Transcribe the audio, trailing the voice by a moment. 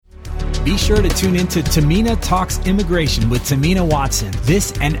Be sure to tune in to Tamina Talks Immigration with Tamina Watson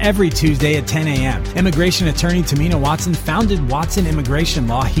this and every Tuesday at 10 a.m. Immigration attorney Tamina Watson founded Watson Immigration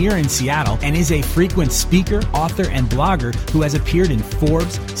Law here in Seattle and is a frequent speaker, author, and blogger who has appeared in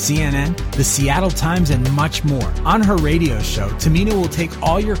Forbes, CNN, the Seattle Times, and much more. On her radio show, Tamina will take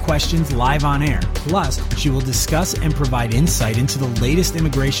all your questions live on air. Plus, she will discuss and provide insight into the latest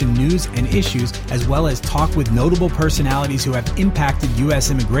immigration news and issues, as well as talk with notable personalities who have impacted U.S.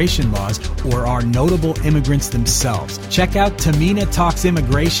 immigration laws or are notable immigrants themselves. Check out Tamina Talks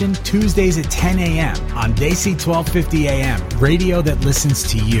Immigration Tuesdays at 10 a.m. on Desi 1250 a.m., radio that listens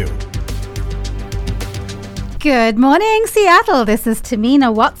to you. Good morning, Seattle. This is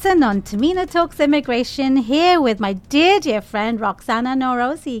Tamina Watson on Tamina Talks Immigration, here with my dear friend Roxana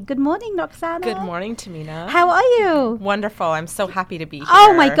Norozi. Good morning, Roxana. Good morning, Tamina. How are you? Wonderful. I'm so happy to be here.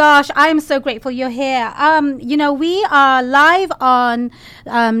 Oh my gosh, I'm so grateful you're here. We are live on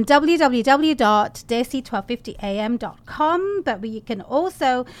www.desi1250am.com, but you can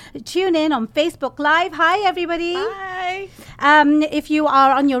also tune in on Facebook Live. Hi, everybody. Hi. If you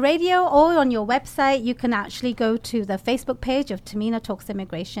are on your radio or on your website, you can actually go to the Facebook page of Tamina Talks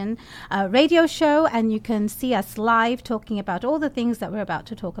Immigration radio show, and you can see us live talking about all the things that we're about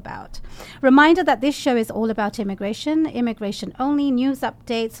to talk about. Reminder that this show is all about immigration only, news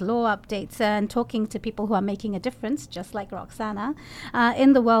updates, law updates, and talking to people who are making a difference, just like Roxana,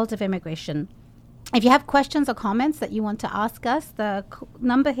 in the world of immigration. If you have questions or comments that you want to ask us, the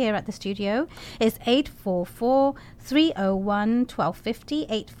number here at the studio is 844-301-1250,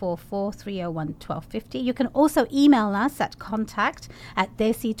 844-301-1250. You can also email us at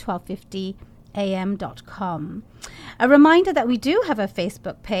contact@desi1250am.com. A reminder that we do have a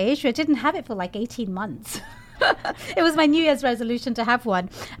Facebook page. We didn't have it for like 18 months. It was my New Year's resolution to have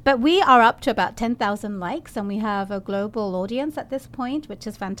one. But we are up to about 10,000 likes, and we have a global audience at this point, which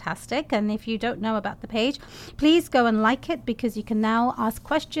is fantastic. And if you don't know about the page, please go and like it, because you can now ask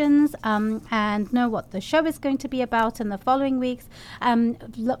questions and know what the show is going to be about in the following weeks,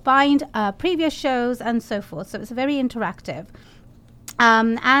 find previous shows and so forth. So it's very interactive.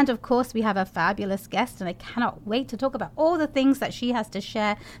 And of course, we have a fabulous guest, and I cannot wait to talk about all the things that she has to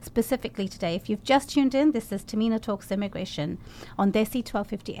share specifically today. If you've just tuned in, this is Tamina Talks Immigration on Desi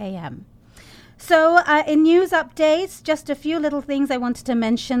 1250 AM. So in news updates, just a few little things I wanted to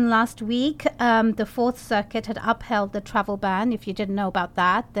mention. Last week, the Fourth Circuit had upheld the travel ban. If you didn't know about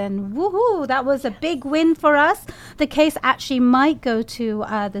that, then woohoo, that was a big win for us. The case actually might go to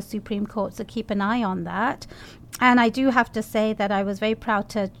the Supreme Court, so keep an eye on that. And I do have to say that I was very proud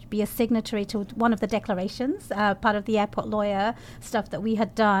to be a signatory to one of the declarations, part of the airport lawyer stuff that we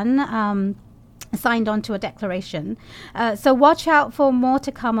had done. Signed on to a declaration. So watch out for more to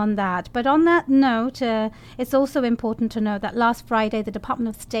come on that. But on that note, it's also important to know that last Friday, the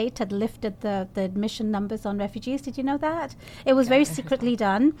Department of State had lifted the admission numbers on refugees. Did you know that? It was very secretly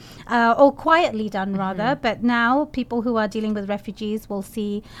done, or quietly done, rather. But now people who are dealing with refugees will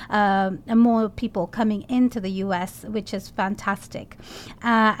see more people coming into the U.S., which is fantastic.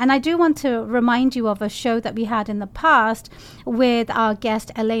 And I do want to remind you of a show that we had in the past with our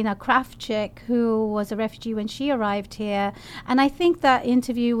guest, Elena Kravchik, who was a refugee when she arrived here. And I think that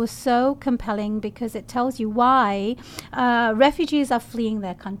interview was so compelling because it tells you why refugees are fleeing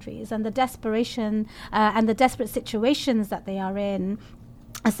their countries and the desperation and the desperate situations that they are in.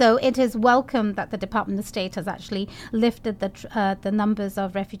 So it is welcome that the Department of State has actually lifted the numbers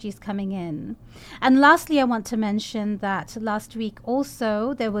of refugees coming in. And lastly, I want to mention that last week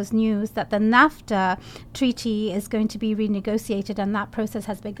also there was news that the NAFTA treaty is going to be renegotiated, and that process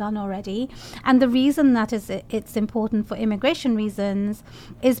has begun already. And the reason that it's important for immigration reasons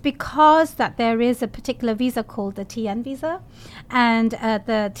is because that there is a particular visa called the TN visa, and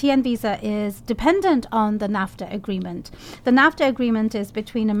the TN visa is dependent on the NAFTA agreement. The NAFTA agreement is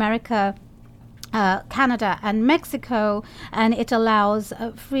between America, Canada and Mexico, and it allows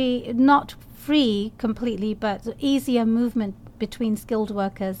not free completely, but easier movement between skilled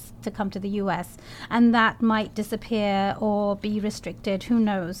workers to come to the US, and that might disappear or be restricted, who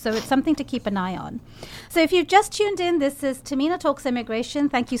knows. So it's something to keep an eye on. So if you've just tuned in, this is Tamina Talks Immigration.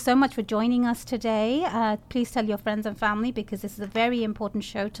 Thank you so much for joining us today. Please tell your friends and family, because this is a very important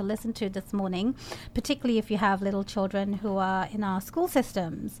show to listen to this morning, particularly if you have little children who are in our school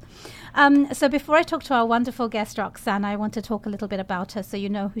systems. So before I talk to our wonderful guest, Roxana, I want to talk a little bit about her so you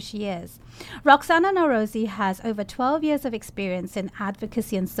know who she is. Roxana Norozi has over 12 years of experience experience in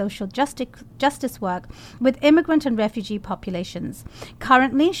advocacy and social justice work with immigrant and refugee populations.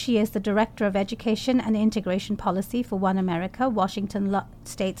 Currently, she is the Director of Education and Integration Policy for One America, Washington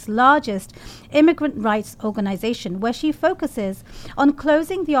State's largest immigrant rights organization, where she focuses on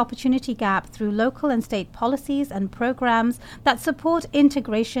closing the opportunity gap through local and state policies and programs that support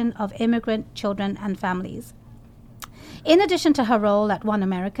integration of immigrant children and families. In addition to her role at One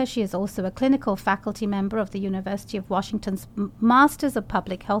America, she is also a clinical faculty member of the University of Washington's Masters of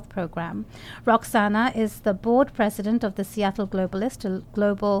Public Health program. Roxana is the board president of the Seattle Globalist,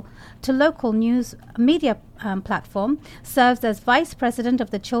 a local news media platform, serves as vice president of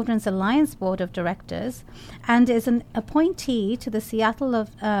the Children's Alliance Board of Directors, and is an appointee to the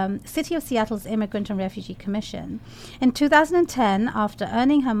City of Seattle's Immigrant and Refugee Commission. In 2010, after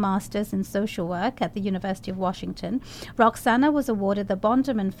earning her master's in social work at the University of Washington, Roxana was awarded the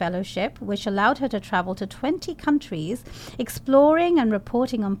Bonderman Fellowship, which allowed her to travel to 20 countries, exploring and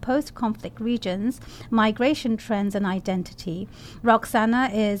reporting on post-conflict regions, migration trends, and identity.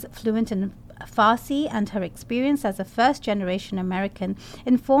 Roxana is fluent in Farsi, and her experience as a first-generation American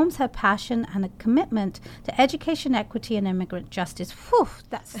informs her passion and a commitment to education, equity, and immigrant justice. Whew,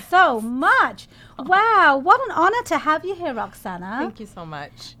 that's so much. Wow, what an honor to have you here, Roxana. Thank you so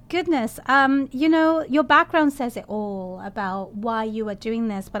much. Goodness, your background says it all about why you are doing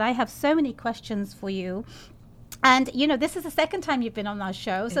this, but I have so many questions for you. And, this is the second time you've been on our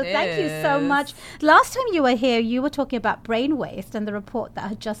show, so thank you so much. Last time you were here, you were talking about brain waste and the report that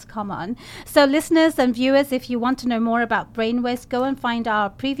had just come on. So listeners and viewers, if you want to know more about brain waste, go and find our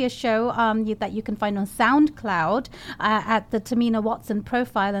previous show that you can find on SoundCloud at the Tamina Watson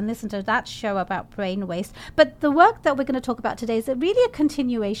profile, and listen to that show about brain waste. But the work that we're going to talk about today is really a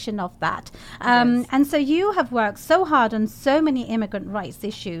continuation of that. And so you have worked so hard on so many immigrant rights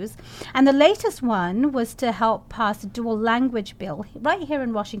issues. And the latest one was to help pass a dual language bill right here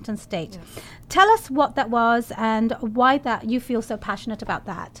in Washington State. Yes. Tell us what that was and why that you feel so passionate about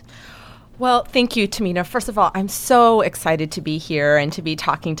that. Well, thank you, Tamina. First of all, I'm so excited to be here and to be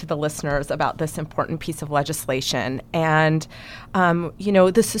talking to the listeners about this important piece of legislation. And,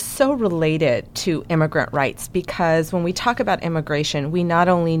 this is so related to immigrant rights because when we talk about immigration, we not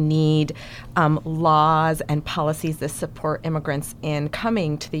only need laws and policies that support immigrants in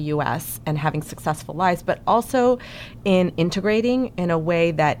coming to the U.S. and having successful lives, but also in integrating in a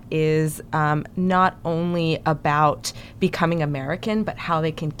way that is not only about becoming American, but how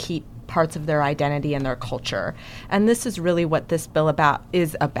they can keep parts of their identity and their culture. And this is really what this bill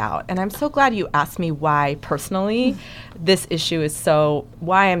is about. And I'm so glad you asked me why personally this issue is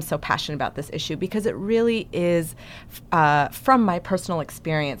why I'm so passionate about this issue, because it really is from my personal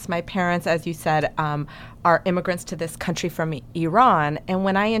experience. My parents, as you said, are immigrants to this country from Iran. And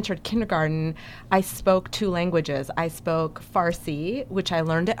when I entered kindergarten, I spoke two languages. I spoke Farsi, which I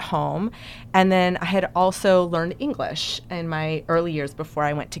learned at home, and then I had also learned English in my early years before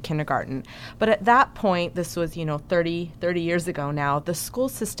I went to kindergarten. But at that point, this was, 30 years ago now, the school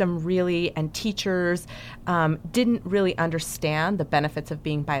system really and teachers didn't really understand the benefits of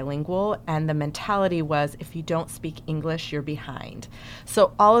being bilingual, and the mentality was if you don't speak English, you're behind.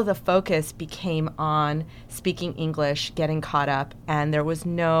 So all of the focus became on speaking English, getting caught up, and there was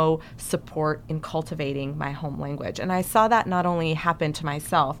no support in cultivating my home language. And I saw that not only happen to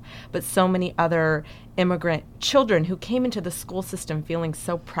myself, but so many other immigrant children who came into the school system feeling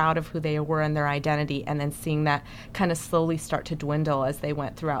so proud of who they were and their identity, and then seeing that kind of slowly start to dwindle as they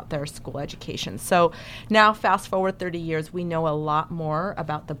went throughout their school education. So now, fast forward 30 years, we know a lot more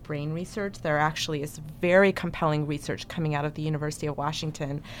about the brain research. There actually is very compelling research coming out of the University of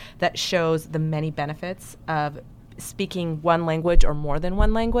Washington that shows the many benefits of speaking one language or more than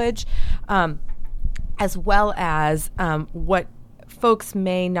one language, as well as what folks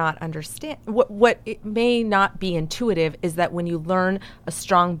may not understand, what it may not be intuitive is that when you learn a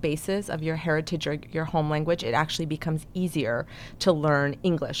strong basis of your heritage or your home language, it actually becomes easier to learn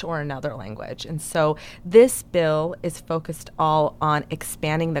English or another language. And so this bill is focused all on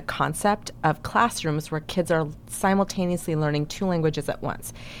expanding the concept of classrooms where kids are simultaneously learning two languages at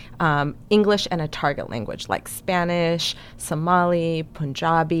once, English and a target language like Spanish, Somali,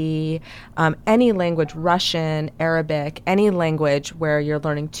 Punjabi, any language, Russian, Arabic, any language where you're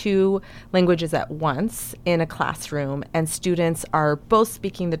learning two languages at once in a classroom, and students are both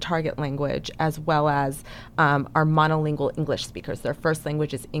speaking the target language as well as are monolingual English speakers. Their first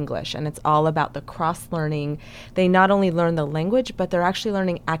language is English, and it's all about the cross-learning. They not only learn the language, but they're actually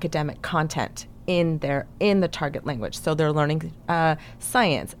learning academic content in the target language. So they're learning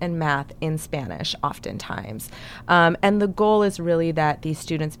science and math in Spanish oftentimes. And the goal is really that these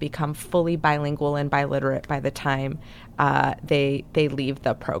students become fully bilingual and biliterate by the time they leave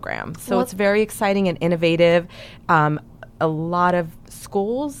the program. So it's very exciting and innovative. A lot of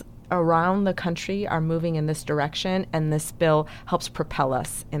schools around the country are moving in this direction, and this bill helps propel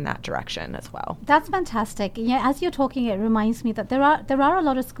us in that direction as well. That's fantastic. Yeah, as you're talking, it reminds me that there are a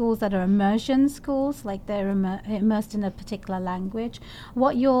lot of schools that are immersion schools, like they're immersed in a particular language.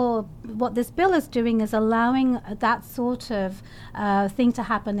 What this bill is doing is allowing that sort of thing to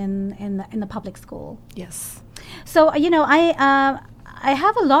happen in the public school. Yes. So I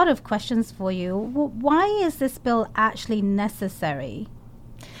have a lot of questions for you. Why is this bill actually necessary?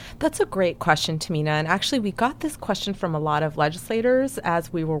 That's a great question, Tamina. And actually, we got this question from a lot of legislators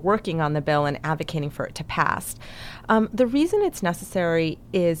as we were working on the bill and advocating for it to pass. The reason it's necessary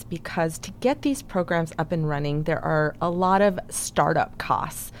is because to get these programs up and running, there are a lot of startup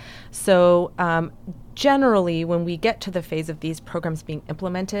costs. So generally, when we get to the phase of these programs being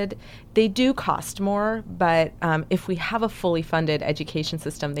implemented, they do cost more. But if we have a fully funded education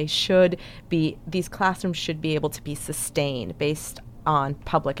system, these classrooms should be able to be sustained based on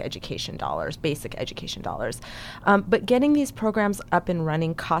public education dollars, basic education dollars. But getting these programs up and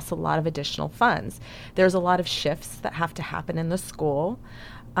running costs a lot of additional funds. There's a lot of shifts that have to happen in the school.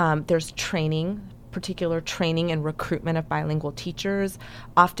 There's particular training and recruitment of bilingual teachers.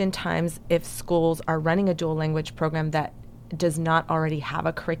 Oftentimes, if schools are running a dual language program that does not already have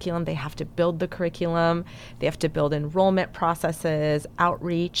a curriculum, they have to build the curriculum. They have to build enrollment processes,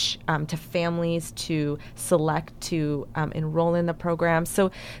 outreach to families to select to enroll in the program.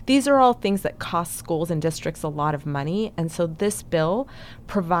 So these are all things that cost schools and districts a lot of money. And so this bill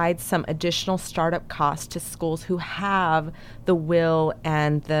provides some additional startup costs to schools who have the will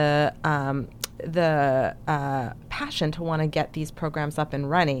and the passion to want to get these programs up and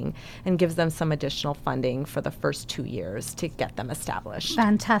running, and gives them some additional funding for the first 2 years to get them established.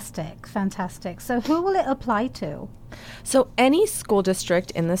 Fantastic. So who will it apply to? So any school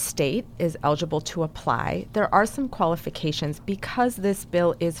district in the state is eligible to apply. There are some qualifications because this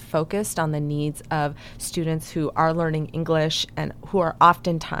bill is focused on the needs of students who are learning English and who are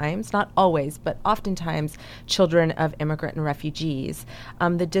oftentimes, not always, but oftentimes children of immigrant and refugees.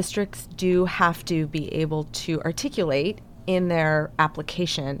 The districts do have to be able to articulate in their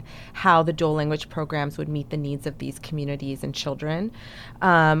application how the dual language programs would meet the needs of these communities and children.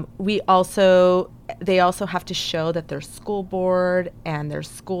 They also have to show that their school board and their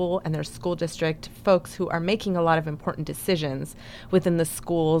school district folks who are making a lot of important decisions within the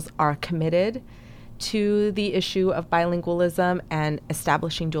schools are committed to the issue of bilingualism and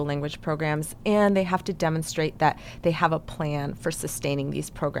establishing dual language programs, and they have to demonstrate that they have a plan for sustaining these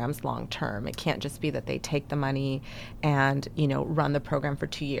programs long term. It can't just be that they take the money and run the program for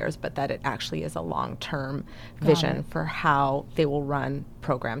 2 years, but that it actually is a long-term vision for how they will run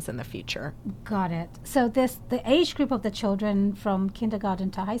programs in the future. Got it. So the age group of the children from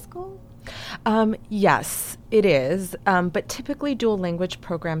kindergarten to high school? Yes, it is. But typically dual language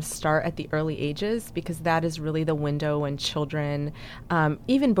programs start at the early ages because that is really the window when children,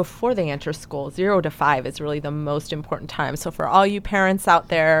 even before they enter school, 0 to 5 is really the most important time. So for all you parents out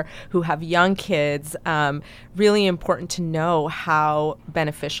there who have young kids, really important to know how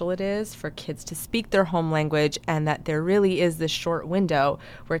beneficial it is for kids to speak their home language, and that there really is this short window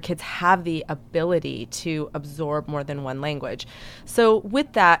where kids have the ability to absorb more than one language. So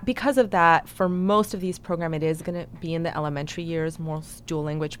with that, because of that, for most of these programs, it is going to be in the elementary years. Most dual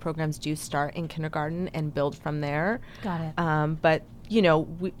language programs do start in kindergarten and build from there. Got it. But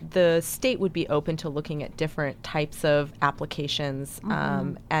the state would be open to looking at different types of applications.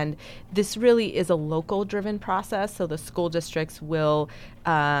 And this really is a local-driven process, so the school districts will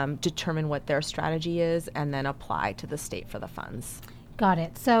determine what their strategy is and then apply to the state for the funds. Got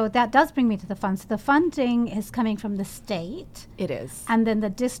it. So that does bring me to the funds. So the funding is coming from the state. It is. And then the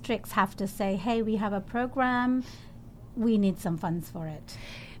districts have to say, hey, we have a program, we need some funds for it.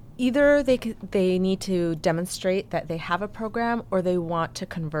 Either they need to demonstrate that they have a program, or they want to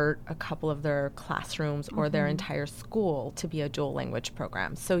convert a couple of their classrooms or their entire school to be a dual language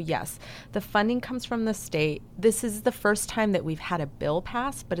program. So yes, the funding comes from the state. This is the first time that we've had a bill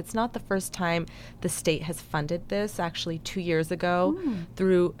pass, but it's not the first time the state has funded this. Actually, 2 years ago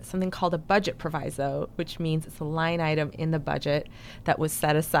through something called a budget proviso, which means it's a line item in the budget that was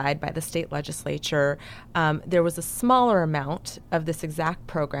set aside by the state legislature. There was a smaller amount of this exact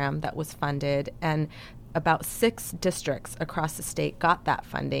program that was funded, and about 6 districts across the state got that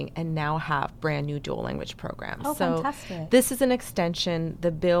funding and now have brand new dual language programs. Oh, so fantastic. This is an extension.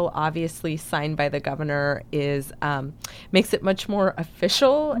 The bill, obviously signed by the governor, is makes it much more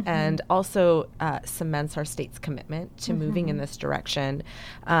official and also cements our state's commitment to moving in this direction.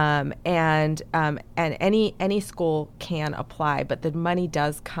 And any school can apply, but the money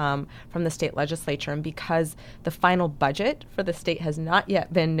does come from the state legislature. And because the final budget for the state has not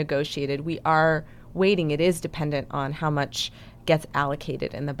yet been negotiated, we are waiting. It is dependent on how much gets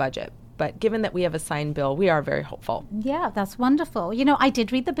allocated in the budget. But given that we have a signed bill, we are very hopeful. Yeah, that's wonderful. You know, I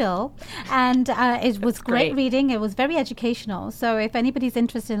did read the bill, and it was great reading. It was very educational. So if anybody's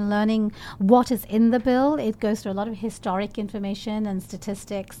interested in learning what is in the bill, it goes through a lot of historic information and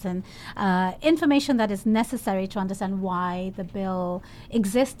statistics and information that is necessary to understand why the bill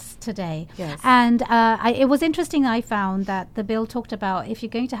exists today. Yes. And it was interesting, I found, that the bill talked about if you're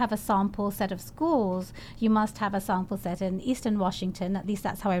going to have a sample set of schools, you must have a sample set in Eastern Washington. At least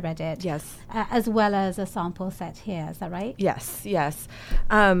that's how I read it. Yes. As well as a sample set here. Is that right? Yes, yes.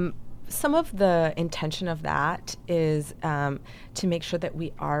 Some of the intention of that is to make sure that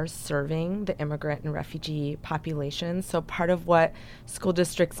we are serving the immigrant and refugee populations. So part of what school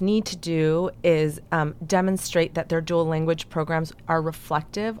districts need to do is demonstrate that their dual language programs are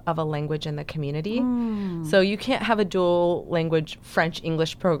reflective of a language in the community. So you can't have a dual language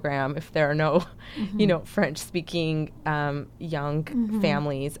French-English program if there are no, French-speaking young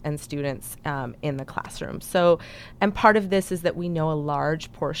families and students in the classroom. So, and part of this is that we know a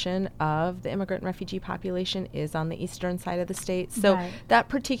large portion of the immigrant and refugee population is on the eastern side of the state. So that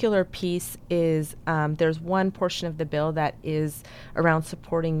particular piece is, there's one portion of the bill that is around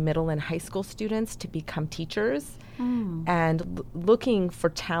supporting middle and high school students to become teachers and looking for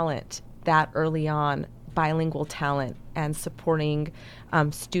talent that early on, bilingual talent, and supporting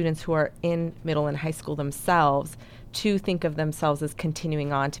students who are in middle and high school themselves to think of themselves as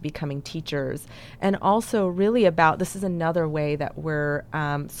continuing on to becoming teachers. And also really about, this is another way that we're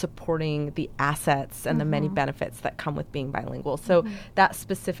supporting the assets and the many benefits that come with being bilingual. So that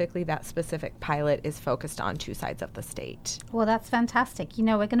specific pilot is focused on 2 sides of the state. Well, that's fantastic. You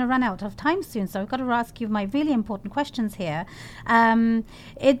know, we're going to run out of time soon, so I've got to ask you my really important questions here.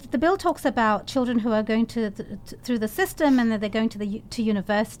 The bill talks about children who are going through the system and that they're going to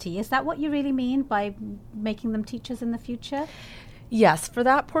university. Is that what you really mean by making them teachers in the future? Yes, for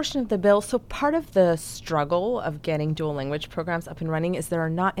that portion of the bill. So part of the struggle of getting dual language programs up and running is there are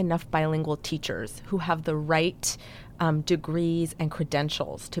not enough bilingual teachers who have the right degrees and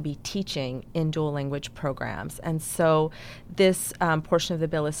credentials to be teaching in dual language programs. And so this portion of the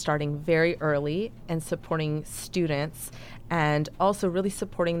bill is starting very early and supporting students and also really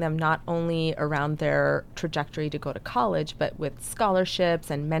supporting them not only around their trajectory to go to college, but with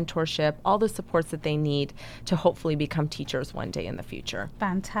scholarships and mentorship, all the supports that they need to hopefully become teachers one day in the future.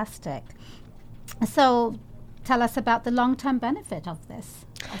 Fantastic. So tell us about the long-term benefit of this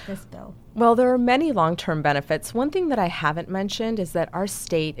bill. Well, there are many long-term benefits. One thing that I haven't mentioned is that our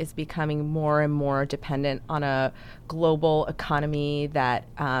state is becoming more and more dependent on a global economy that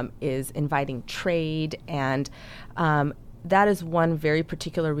is inviting trade, and that is one very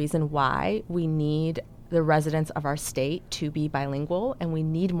particular reason why we need the residents of our state to be bilingual, and we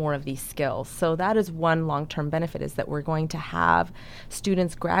need more of these skills. So that is one long-term benefit, is that we're going to have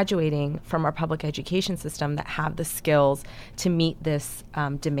students graduating from our public education system that have the skills to meet this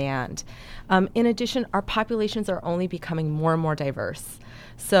demand. In addition, our populations are only becoming more and more diverse.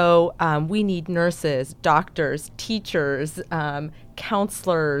 So we need nurses, doctors, teachers,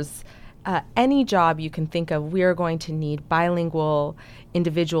 counselors, any job you can think of. We are going to need bilingual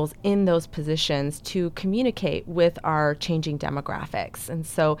individuals in those positions to communicate with our changing demographics. And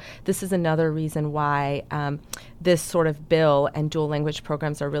so this is another reason why this sort of bill and dual language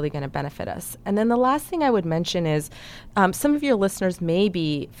programs are really going to benefit us. And then the last thing I would mention is some of your listeners may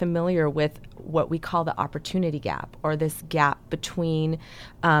be familiar with what we call the opportunity gap, or this gap between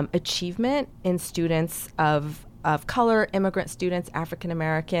achievement in students of color, immigrant students, African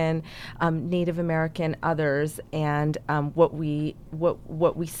American, Native American, others, and what we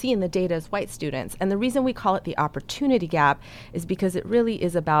see in the data as white students. And the reason we call it the opportunity gap is because it really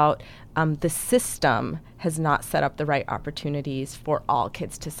is about the system has not set up the right opportunities for all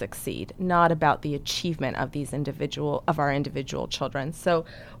kids to succeed, not about the achievement of our individual children. So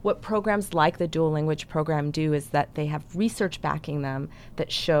what programs like the dual language program do is that they have research backing them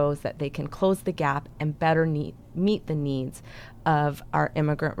that shows that they can close the gap and better meet the needs of our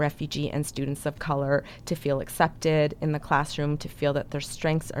immigrant, refugee, and students of color to feel accepted in the classroom, to feel that their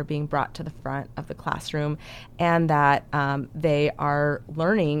strengths are being brought to the front of the classroom, and that they are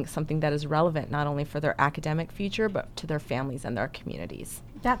learning something that is relevant not only for their academic future, but to their families and their communities.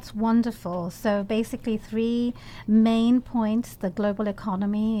 That's wonderful. So basically 3 main points. The global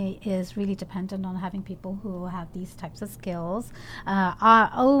economy is really dependent on having people who have these types of skills.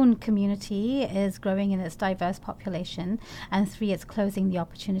 Our own community is growing in its diverse population. And 3, it's closing the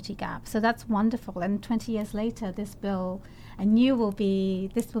opportunity gap. So that's wonderful. And 20 years later, this bill, and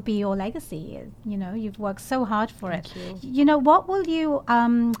this will be your legacy. You know, you've worked so hard for it. Thank you. You know, what will you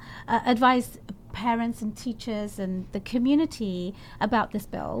advise parents and teachers and the community about this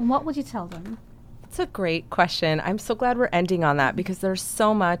bill? And what would you tell them? That's a great question. I'm so glad we're ending on that because there's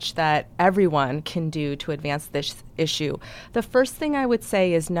so much that everyone can do to advance this issue. The first thing I would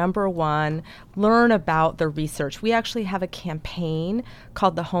say is, number 1, learn about the research. We actually have a campaign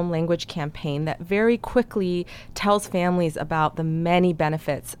called the Home Language Campaign that very quickly tells families about the many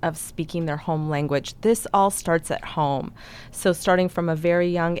benefits of speaking their home language. This all starts at home. So starting from a very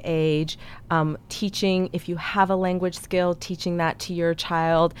young age, teaching, if you have a language skill, teaching that to your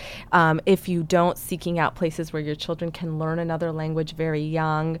child. If you don't, seeking out places where your children can learn another language very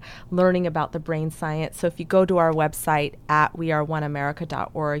young, learning about the brain science. So if you go to our website at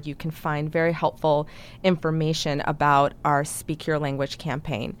weareoneamerica.org, you can find very helpful information about our Speak Your Language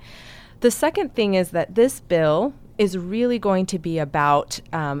campaign. The second thing is that this bill is really going to be about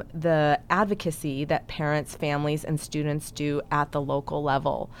the advocacy that parents, families, and students do at the local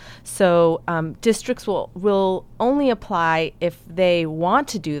level. So districts will only apply if they want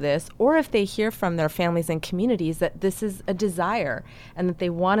to do this or if they hear from their families and communities that this is a desire and that they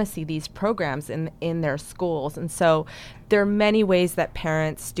want to see these programs in their schools. And so there are many ways that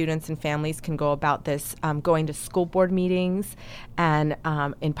parents, students, and families can go about this, going to school board meetings and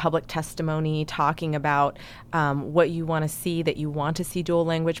in public testimony, talking about what you want to see, that you want to see dual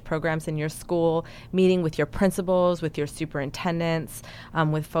language programs in your school, meeting with your principals, with your superintendents,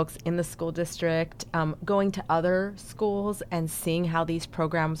 with folks in the school district, going to other schools and seeing how these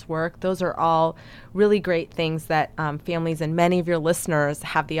programs work. Those are all really great things that families and many of your listeners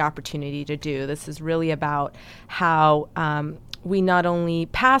have the opportunity to do. This is really about how we not only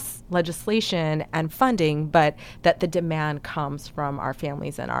pass legislation and funding, but that the demand comes from our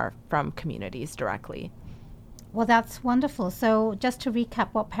families and from communities directly. Well, that's wonderful. So just to recap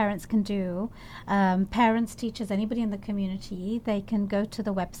what parents can do, parents, teachers, anybody in the community, they can go to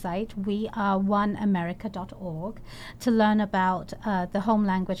the website, weareoneamerica.org, to learn about the home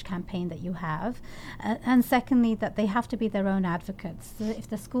language campaign that you have. And secondly, that they have to be their own advocates. So if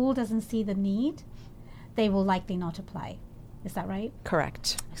the school doesn't see the need, they will likely not apply. Is that right?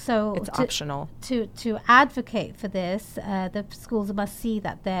 Correct. So it's optional. To advocate for this, the schools must see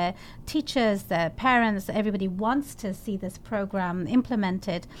that their teachers, their parents, everybody wants to see this program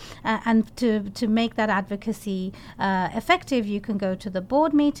implemented. And to make that advocacy effective, you can go to the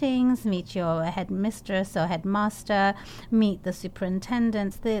board meetings, meet your headmistress or headmaster, meet the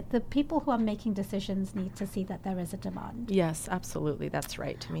superintendents. The people who are making decisions need to see that there is a demand. Yes, absolutely. That's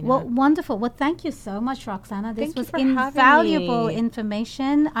right, Tamina. Well, wonderful. Well, thank you so much, Roxana. This was invaluable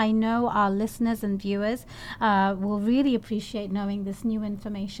information. I know our listeners and viewers will really appreciate knowing this new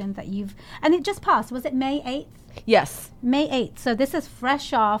information that you've... And it just passed. Was it May 8th? Yes. May 8th. So this is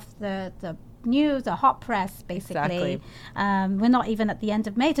fresh off the news, a hot press, basically. Exactly. We're not even at the end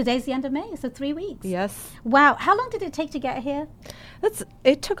of May. Today's the end of May, so 3 weeks. Yes. Wow. How long did it take to get here?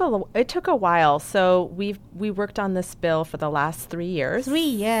 It took a while. So we worked on this bill for the last 3 years. 3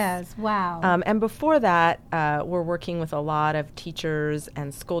 years. Wow. And before that, we're working with a lot of teachers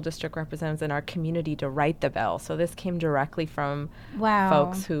and school district representatives in our community to write the bill. So this came directly from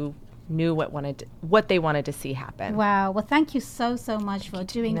folks who knew what they wanted to see happen. Wow. Well, thank you so much for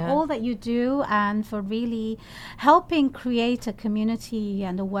doing all that you do and for really helping create a community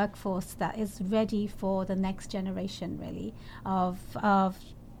and a workforce that is ready for the next generation, really, of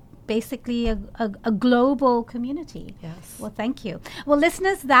basically a global community. Yes. Well, thank you. Well,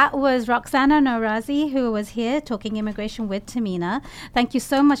 listeners, that was Roxana Norazi, who was here talking immigration with Tamina. Thank you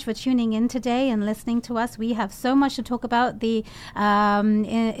so much for tuning in today and listening to us. We have so much to talk about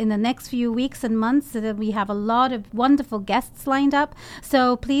in the next few weeks and months. We have a lot of wonderful guests lined up.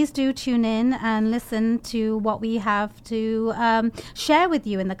 So please do tune in and listen to what we have to share with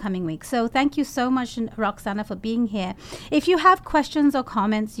you in the coming weeks. So thank you so much, Roxana, for being here. If you have questions or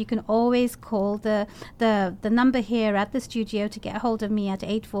comments, you can always call the number here at the studio to get a hold of me at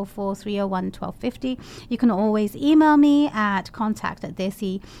 844-301-1250. You can always email me at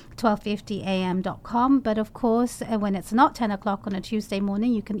contact@desi1250am.com. But of course, when it's not 10 o'clock on a Tuesday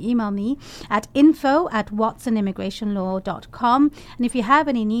morning, you can email me at info@watsonimmigrationlaw.com. And if you have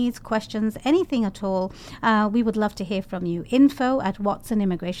any needs, questions, anything at all, we would love to hear from you.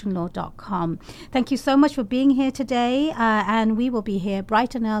 info@watsonimmigrationlaw.com. Thank you so much for being here today, and we will be here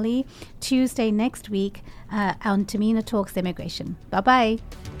bright and early Tuesday next week on Tamina Talks Immigration. Bye-bye.